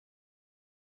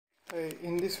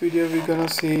In this video we're gonna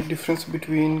see difference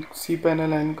between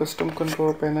CPanel and custom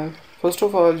control panel. First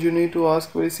of all, you need to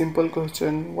ask very simple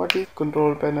question: what is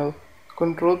control panel?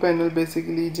 Control panel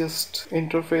basically just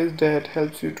interface that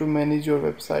helps you to manage your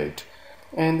website.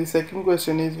 And the second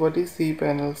question is, what is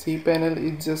CPanel? CPanel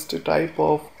is just a type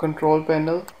of control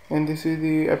panel, and this is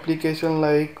the application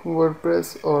like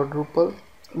WordPress or Drupal,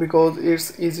 because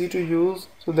it's easy to use.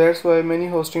 So that's why many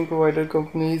hosting provider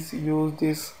companies use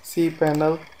this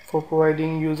CPanel for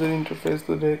providing user interface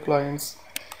to their clients.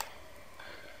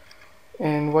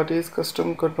 And what is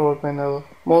custom control panel?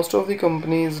 Most of the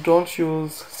companies don't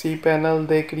use CPanel,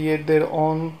 they create their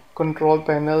own control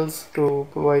panels to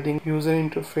providing user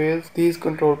interface. These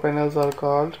control panels are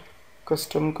called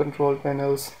custom control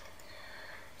panels.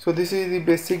 So this is the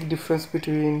basic difference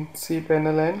between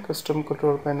CPanel and custom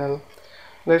control panel.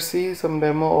 Let's see some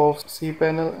demo of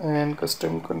CPanel and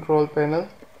custom control panel.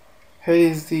 Here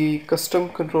is the custom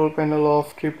control panel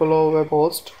of CPanel web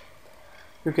host.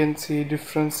 You can see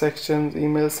different sections: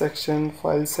 email section,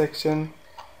 file section,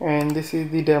 and this is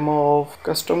the demo of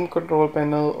custom control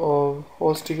panel of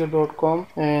hostticker.com.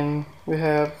 and we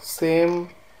have same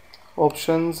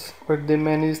options, but they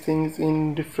manage things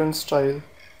in different style.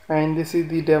 And this is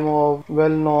the demo of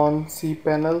well-known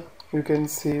CPanel. You can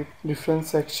see different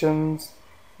sections: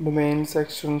 domain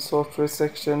section, software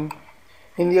section.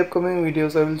 In the upcoming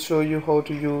videos I will show you how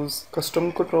to use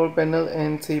custom control panel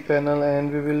and CPanel, and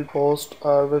we will post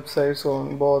our websites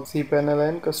on both CPanel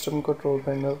and custom control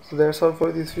panel. So that's all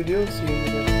for this video. See you in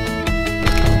the next